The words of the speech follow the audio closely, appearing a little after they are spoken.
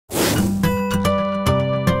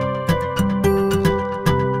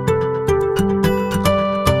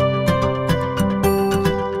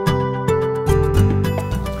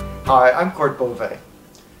I'm Bovee.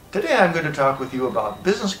 Today I'm going to talk with you about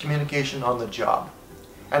business communication on the job.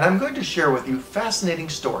 And I'm going to share with you fascinating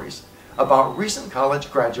stories about recent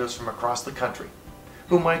college graduates from across the country,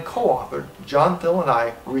 whom my co-author, John Thill, and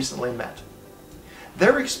I recently met.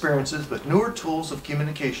 Their experiences with newer tools of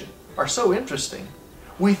communication are so interesting,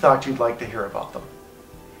 we thought you'd like to hear about them.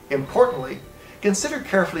 Importantly, consider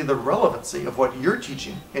carefully the relevancy of what you're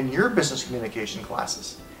teaching in your business communication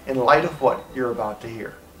classes in light of what you're about to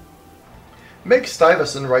hear. Meg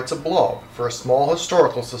Stuyvesant writes a blog for a small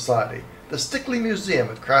historical society, the Stickley Museum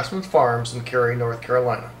at Craftsman Farms in Cary, North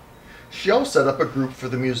Carolina. She also set up a group for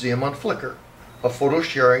the museum on Flickr, a photo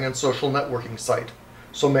sharing and social networking site,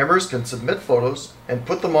 so members can submit photos and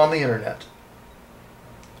put them on the internet.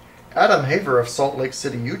 Adam Haver of Salt Lake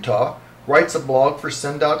City, Utah, writes a blog for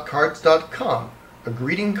sendoutcards.com, a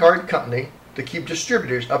greeting card company to keep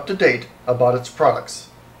distributors up to date about its products.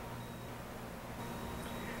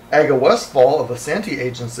 Aga Westfall of the Santee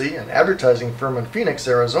Agency, an advertising firm in Phoenix,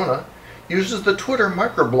 Arizona, uses the Twitter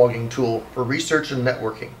microblogging tool for research and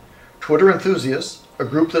networking. Twitter Enthusiasts, a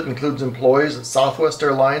group that includes employees at Southwest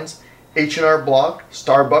Airlines, H&R Block,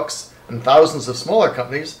 Starbucks, and thousands of smaller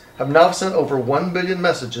companies, have now sent over 1 billion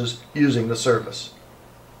messages using the service.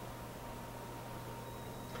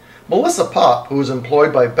 Melissa Popp, who is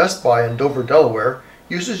employed by Best Buy in Dover, Delaware,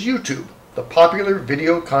 uses YouTube, the popular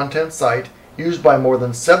video content site used by more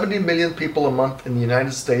than 70 million people a month in the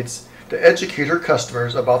United States to educate her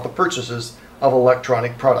customers about the purchases of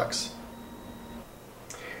electronic products.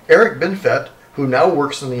 Eric Binfett, who now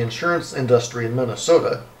works in the insurance industry in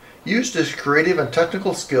Minnesota, used his creative and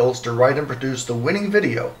technical skills to write and produce the winning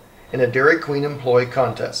video in a Dairy Queen employee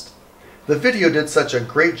contest. The video did such a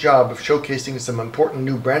great job of showcasing some important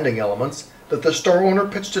new branding elements that the store owner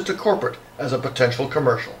pitched it to corporate as a potential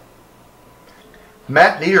commercial.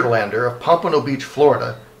 Matt Niederlander of Pompano Beach,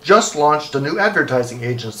 Florida, just launched a new advertising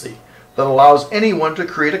agency that allows anyone to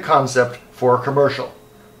create a concept for a commercial,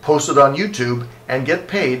 post it on YouTube, and get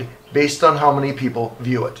paid based on how many people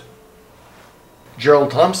view it.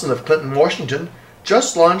 Gerald Thompson of Clinton, Washington,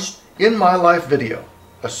 just launched In My Life Video,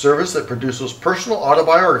 a service that produces personal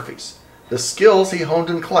autobiographies. The skills he honed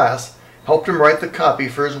in class helped him write the copy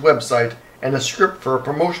for his website and a script for a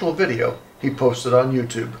promotional video he posted on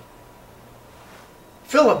YouTube.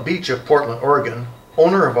 Philip Beach of Portland, Oregon,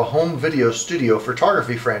 owner of a home video studio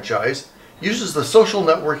photography franchise, uses the social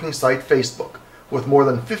networking site Facebook with more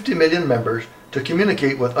than 50 million members to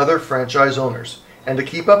communicate with other franchise owners and to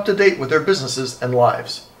keep up to date with their businesses and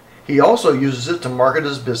lives. He also uses it to market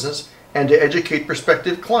his business and to educate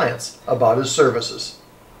prospective clients about his services.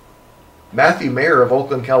 Matthew Mayer of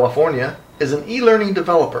Oakland, California, is an e-learning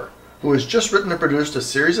developer who has just written and produced a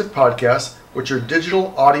series of podcasts which are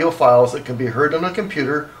digital audio files that can be heard on a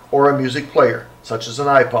computer or a music player, such as an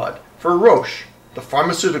iPod, for Roche, the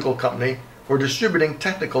pharmaceutical company, for distributing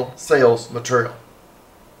technical sales material.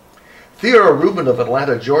 Theodore Rubin of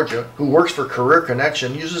Atlanta, Georgia, who works for Career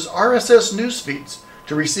Connection, uses RSS news feeds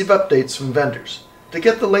to receive updates from vendors, to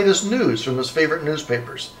get the latest news from his favorite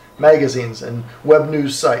newspapers, magazines, and web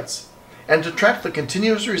news sites, and to track the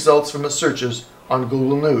continuous results from his searches on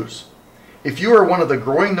Google News. If you are one of the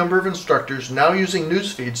growing number of instructors now using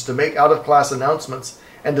news feeds to make out-of-class announcements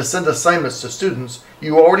and to send assignments to students,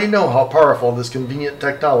 you already know how powerful this convenient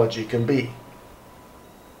technology can be.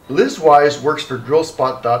 Liz Wise works for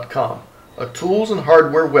Drillspot.com, a tools and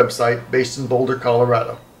hardware website based in Boulder,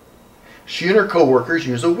 Colorado. She and her co-workers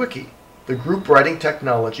use a wiki, the group writing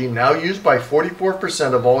technology now used by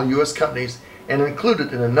 44% of all U.S. companies and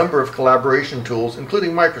included in a number of collaboration tools,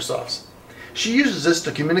 including Microsoft's. She uses this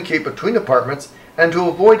to communicate between departments and to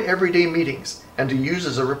avoid everyday meetings, and to use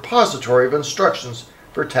as a repository of instructions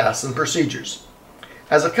for tasks and procedures.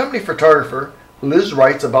 As a company photographer, Liz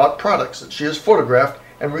writes about products that she has photographed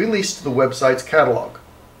and released to the website's catalog.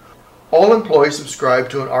 All employees subscribe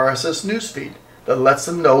to an RSS newsfeed that lets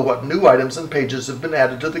them know what new items and pages have been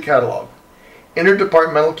added to the catalog.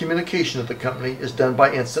 Interdepartmental communication at the company is done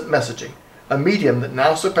by instant messaging, a medium that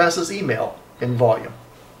now surpasses email in volume.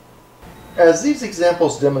 As these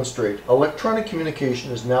examples demonstrate, electronic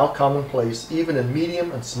communication is now commonplace even in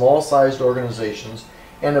medium and small-sized organizations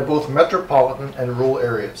and in both metropolitan and rural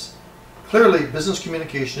areas. Clearly, business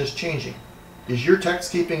communication is changing. Is your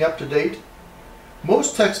text keeping up to date?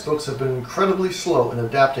 Most textbooks have been incredibly slow in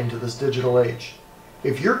adapting to this digital age.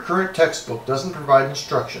 If your current textbook doesn't provide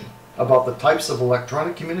instruction about the types of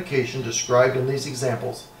electronic communication described in these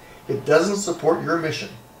examples, it doesn't support your mission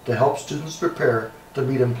to help students prepare to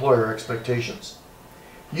meet employer expectations.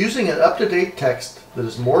 Using an up-to-date text that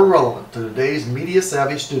is more relevant to today's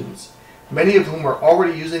media-savvy students, many of whom are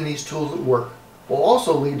already using these tools at work, will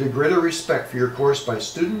also lead to greater respect for your course by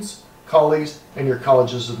students, colleagues, and your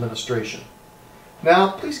college's administration.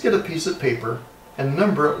 Now, please get a piece of paper and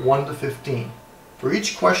number it 1 to 15. For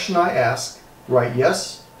each question I ask, write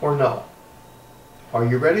yes or no. Are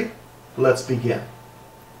you ready? Let's begin.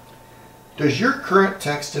 Does your current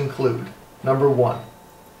text include, number 1,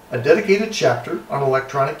 a dedicated chapter on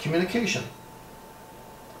electronic communication?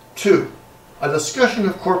 2, a discussion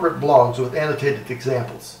of corporate blogs with annotated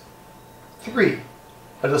examples. 3,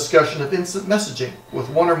 a discussion of instant messaging with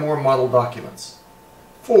one or more model documents.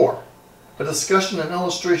 4, a discussion and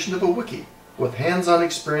illustration of a wiki with hands-on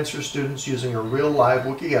experience for students using a real live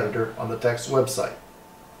wiki editor on the text website.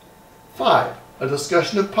 5, a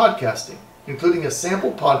discussion of podcasting, including a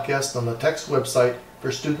sample podcast on the text website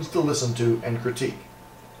for students to listen to and critique.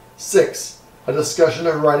 6, a discussion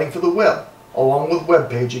of writing for the web, along with web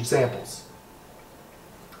page examples.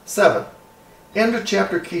 7, end of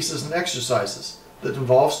chapter cases and exercises that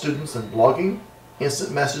involve students in blogging,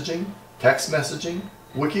 instant messaging, text messaging,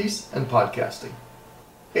 wikis, and podcasting.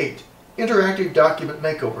 8, interactive document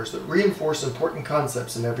makeovers that reinforce important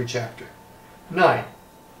concepts in every chapter. 9,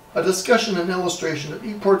 a discussion and illustration of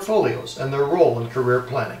e-portfolios and their role in career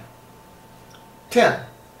planning. 10,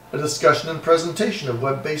 a discussion and presentation of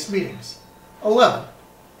web-based meetings. 11,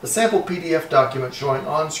 a sample PDF document showing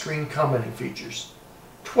on-screen commenting features.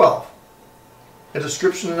 12, a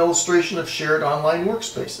description and illustration of shared online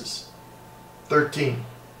workspaces. 13,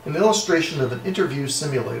 an illustration of an interview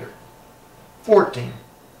simulator. 14,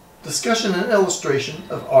 discussion and illustration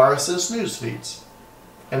of RSS news feeds.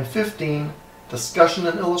 And 15, discussion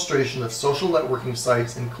and illustration of social networking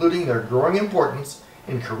sites, including their growing importance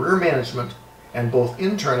in career management and both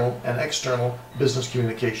internal and external business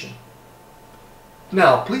communication.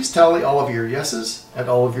 Now, please tally all of your yeses and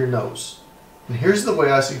all of your nos. And here's the way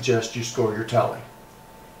I suggest you score your tally.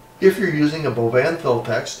 If you're using a Bovee and Thill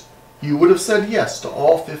text, you would have said yes to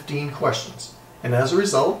all 15 questions, and as a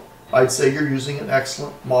result, I'd say you're using an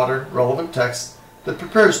excellent, modern, relevant text that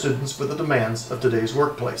prepares students for the demands of today's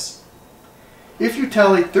workplace. If you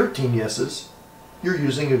tallied 13 yeses, you're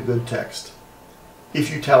using a good text. If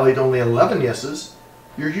you tallied only 11 yeses,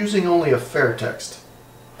 you're using only a fair text.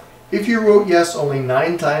 If you wrote yes only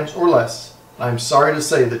 9 times or less, I'm sorry to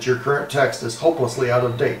say that your current text is hopelessly out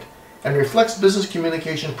of date and reflects business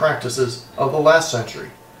communication practices of the last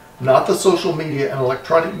century, not the social media and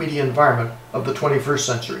electronic media environment of the 21st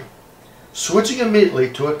century. Switching immediately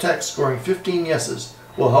to a text scoring 15 yeses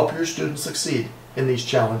will help your students succeed in these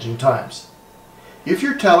challenging times. If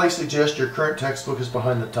your tally suggests your current textbook is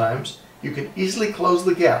behind the times, you can easily close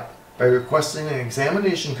the gap by requesting an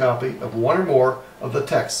examination copy of one or more of the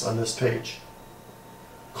texts on this page.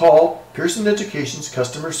 Call Pearson Education's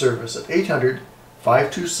customer service at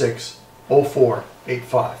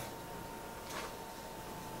 800-526-0485.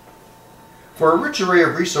 For a rich array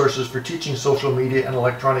of resources for teaching social media and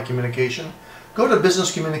electronic communication, go to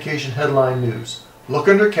Business Communication Headline News. Look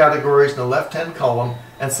under Categories in the left-hand column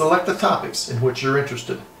and select the topics in which you're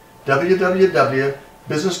interested.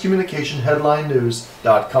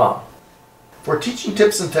 www.businesscommunicationheadlinenews.com. For teaching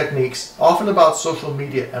tips and techniques, often about social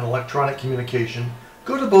media and electronic communication,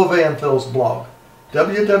 go to Bovee and Thill's blog,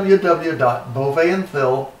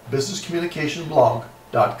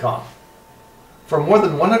 www.boveeandthillbusinesscommunicationblog.com. For more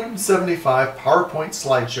than 175 PowerPoint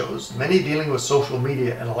slideshows, many dealing with social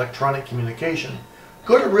media and electronic communication,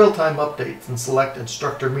 go to Real-Time Updates and select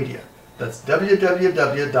Instructor Media. That's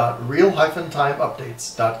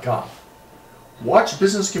www.real-timeupdates.com. Watch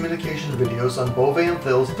business communication videos on Bovee and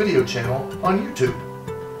Thill's video channel on YouTube.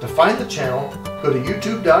 To find the channel, go to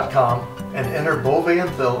youtube.com and enter Bovee and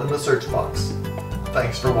Thill in the search box.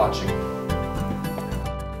 Thanks for watching.